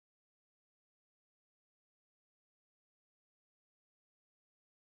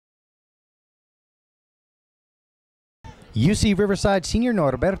UC Riverside senior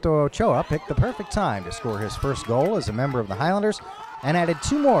Norberto Ochoa picked the perfect time to score his first goal as a member of the Highlanders and added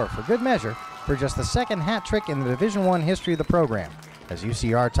two more for good measure for just the second hat trick in the Division I history of the program, as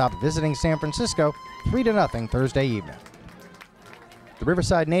UCR topped visiting San Francisco 3-0 Thursday evening. The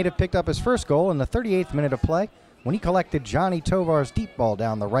Riverside native picked up his first goal in the 38th minute of play when he collected Johnny Tovar's deep ball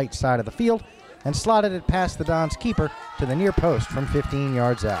down the right side of the field and slotted it past the Dons' keeper to the near post from 15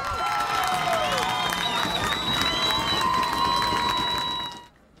 yards out.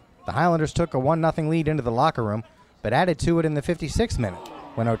 The Highlanders took a 1-0 lead into the locker room, but added to it in the 56th minute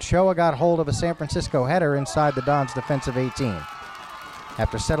when Ochoa got hold of a San Francisco header inside the Dons' defensive 18.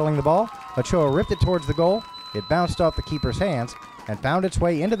 After settling the ball, Ochoa ripped it towards the goal. It bounced off the keeper's hands and found its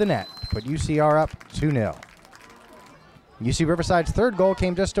way into the net to put UCR up 2-0. UC Riverside's third goal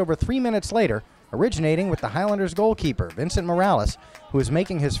came just over 3 minutes later, originating with the Highlanders goalkeeper, Vincent Morales, who was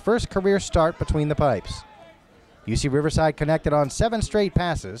making his first career start between the pipes. UC Riverside connected on 7 straight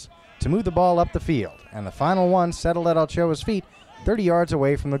passes to move the ball up the field, and the final one settled at Ochoa's feet 30 yards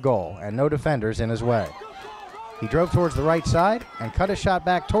away from the goal and no defenders in his way. He drove towards the right side and cut his shot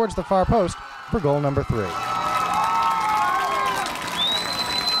back towards the far post for goal number 3.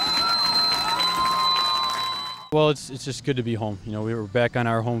 Well, it's just good to be home. You know, we were back on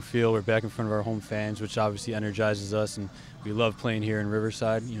our home field. We're back in front of our home fans, which obviously energizes us, and we love playing here in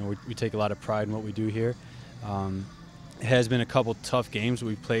Riverside. You know, we take a lot of pride in what we do here. It has been a couple tough games.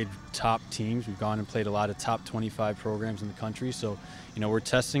 We've played top teams. We've gone and played a lot of top 25 programs in the country. So, you know, we're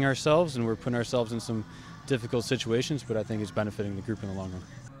testing ourselves and we're putting ourselves in some difficult situations, but I think it's benefiting the group in the long run.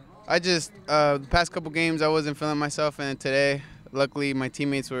 The past couple games I wasn't feeling myself, and today, luckily, my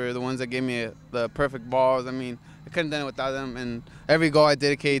teammates were the ones that gave me the perfect balls. I mean, I couldn't have done it without them, and every goal I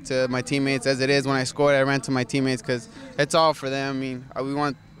dedicate to my teammates. As it is, when I scored, I ran to my teammates because it's all for them. I mean, we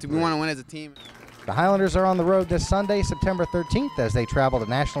want to win as a team. The Highlanders are on the road this Sunday, September 13th, as they travel to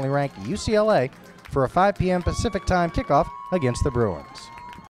nationally ranked UCLA for a 5 p.m. Pacific time kickoff against the Bruins.